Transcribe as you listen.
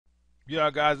Yeah,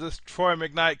 guys, this is Troy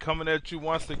Mcknight coming at you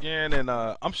once again, and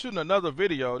I'm shooting another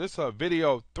video. This is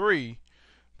video 3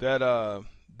 that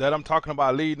that I'm talking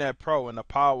about leading that pro and the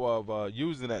power of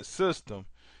using that system.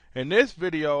 In this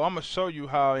video, I'm gonna show you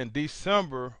how in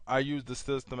December I used the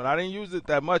system, and I didn't use it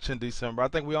that much in December. I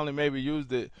think we only maybe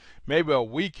used it maybe a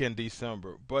week in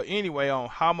December. But anyway, on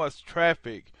how much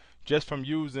traffic just from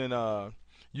using our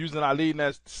leading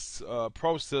that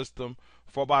pro system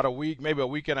for about a week, maybe a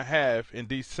week and a half in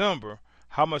December,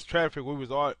 how much traffic we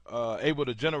was able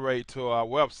to generate to our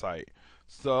website.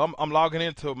 So I'm logging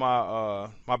into my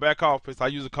back office. I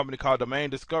use a company called Domain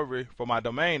Discovery for my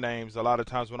domain names a lot of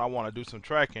times when I want to do some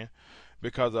tracking,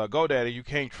 because GoDaddy, you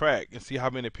can't track and see how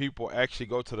many people actually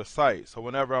go to the site. So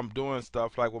whenever I'm doing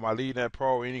stuff like with my LeadNet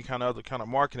Pro or any kind of other kind of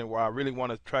marketing where I really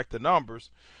want to track the numbers,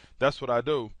 that's what I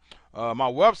do.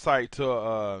 My website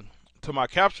to my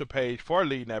capture page for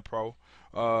LeadNet Pro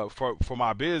for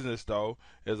my business though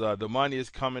is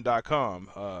themoneyiscoming.com.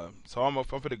 So I'm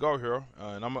gonna go here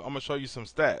and I'm gonna show you some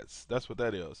stats. That's what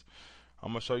that is.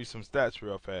 I'm gonna show you some stats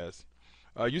real fast.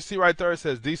 You see right there it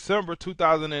says December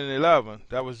 2011.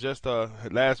 That was just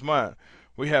last month.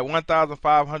 We had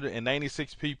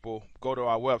 1,596 people go to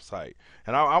our website,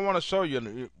 and I want to show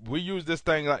you. We used this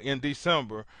thing in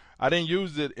December. I didn't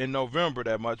use it in November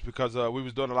that much because we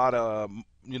was doing a lot of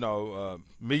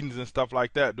meetings and stuff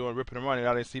like that, doing ripping and running.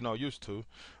 I didn't see no use to.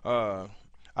 I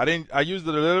used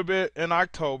it a little bit in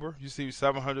October. You see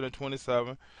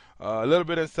 727. A little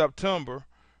bit in September,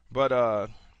 but a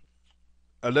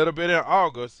little bit in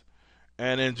August.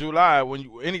 And in July,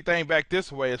 anything back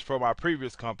this way is for my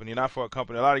previous company, not for a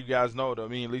company. A lot of you guys know that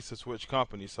me and Lisa switched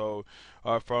companies. So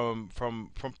from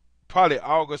probably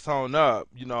August on up,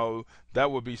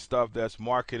 that would be stuff that's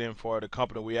marketing for the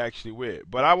company we actually with.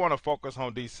 But I want to focus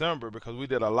on December because we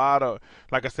did a lot of,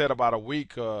 like I said, about a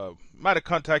week. Might have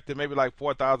contacted maybe like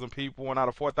 4,000 people, and out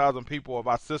of 4,000 people of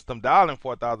our system dialing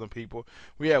 4,000 people,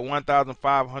 we had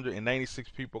 1,596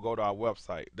 people go to our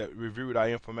website that reviewed our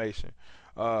information.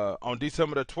 On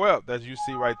December the 12th, as you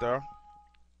see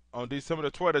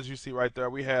right there,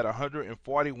 we had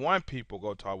 141 people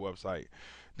go to our website.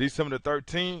 December the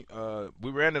 13th,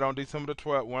 we ran it on December the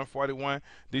 12th, 141.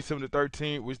 December the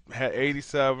 13th, we had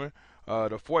 87.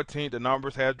 The 14th, the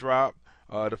numbers had dropped.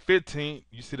 The 15th,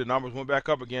 you see the numbers went back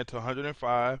up again to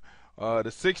 105. The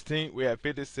 16th, we had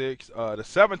 56. The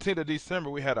 17th of December,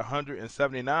 we had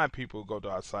 179 people go to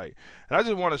our site. And I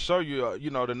just want to show you,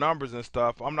 the numbers and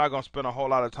stuff. I'm not going to spend a whole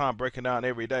lot of time breaking down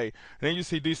every day. And then you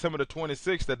see December the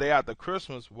 26th, the day after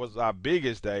Christmas, was our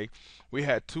biggest day. We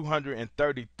had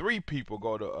 233 people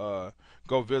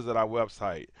go visit our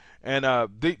website. And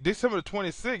December the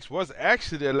 26th was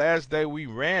actually the last day we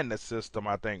ran the system,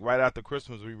 I think. Right after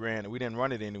Christmas we ran it. We didn't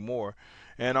run it anymore.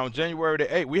 And on January the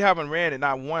 8th, we haven't ran it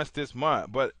not once this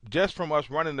month, but just from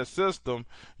us running the system,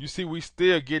 you see we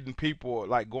still getting people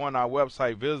like going to our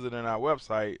website, visiting our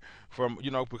website from,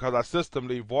 because our system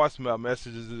leave voicemail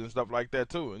messages and stuff like that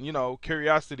too. And,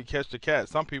 curiosity catch the cat.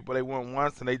 Some people, they went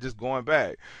once and they just going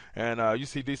back. And you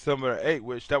see December 8th,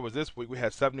 which that was this week, we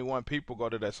had 71 people go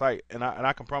to that site. And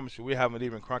I can promise you we haven't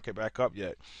even cranked it back up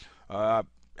yet.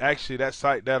 Actually, that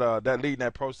site, that leading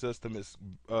that pro system is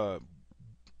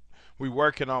we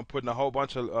working on putting a whole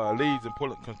bunch of leads and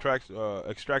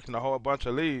extracting a whole bunch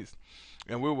of leads,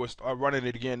 and we will start running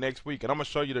it again next week. And I'm gonna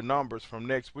show you the numbers from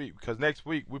next week, because next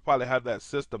week we probably have that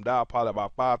system dial probably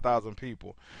about 5,000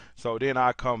 people. So then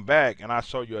I come back and I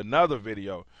show you another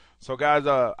video. So guys,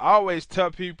 I always tell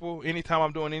people anytime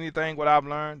I'm doing anything, what I've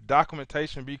learned: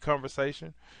 documentation be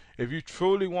conversation. If you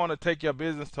truly want to take your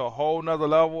business to a whole nother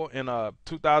level in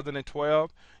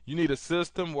 2012, you need a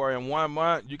system where in 1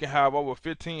 month you can have over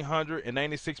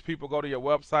 1,596 people go to your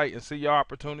website and see your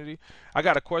opportunity. I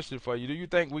got a question for you. Do you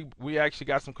think we actually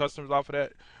got some customers off of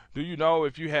that? Do you know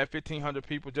if you had 1,500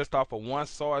 people just off of one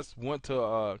source went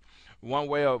to one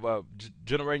way of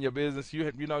generating your business, you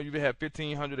had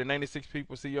 1,596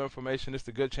 people see your information, it's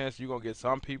a good chance you're going to get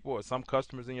some people or some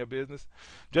customers in your business.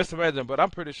 Just imagine. But I'm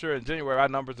pretty sure in January our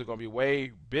numbers are going to be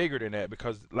way bigger than that,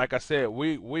 because like I said,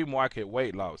 we market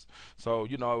weight loss. So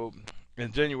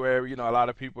in January, a lot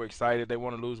of people are excited. They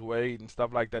want to lose weight and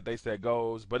stuff like that. They set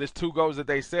goals, but it's 2 goals that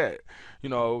they set.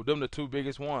 Them the 2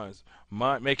 biggest ones: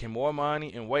 making more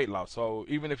money and weight loss. So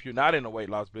even if you're not in the weight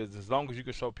loss business, as long as you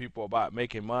can show people about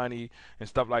making money and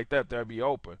stuff like that, they'll be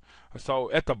open. So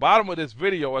at the bottom of this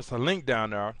video, it's a link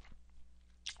down there.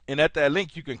 And at that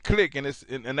link you can click, and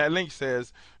that link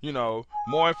says,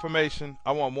 more information.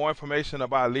 I want more information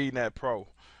about LeadNet Pro.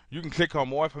 you can click on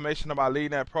more information about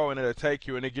LeadNet Pro, and it'll take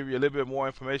you and it'll give you a little bit more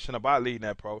information about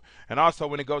LeadNet Pro. And also,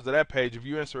 when it goes to that page, if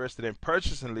you're interested in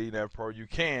purchasing LeadNet Pro, you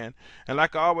can. And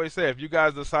like I always say, if you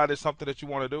guys decide it's something that you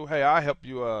want to do, hey, I'll help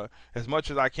you as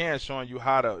much as I can, showing you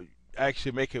how to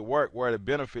actually make it work where it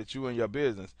benefits you and your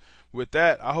business. With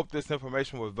that, I hope this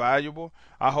information was valuable.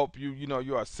 I hope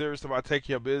you are serious about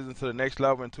taking your business to the next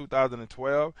level in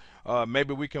 2012.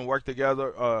 Maybe we can work together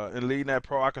in LeadNet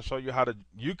Pro. I can show you how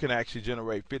you can actually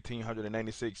generate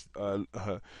 1,586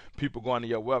 people going to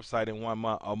your website in 1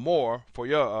 month or more for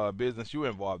your business you're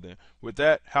involved in. With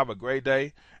that, have a great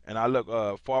day, and I look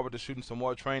forward to shooting some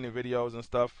more training videos and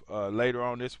stuff later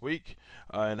on this week.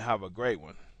 And have a great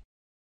one.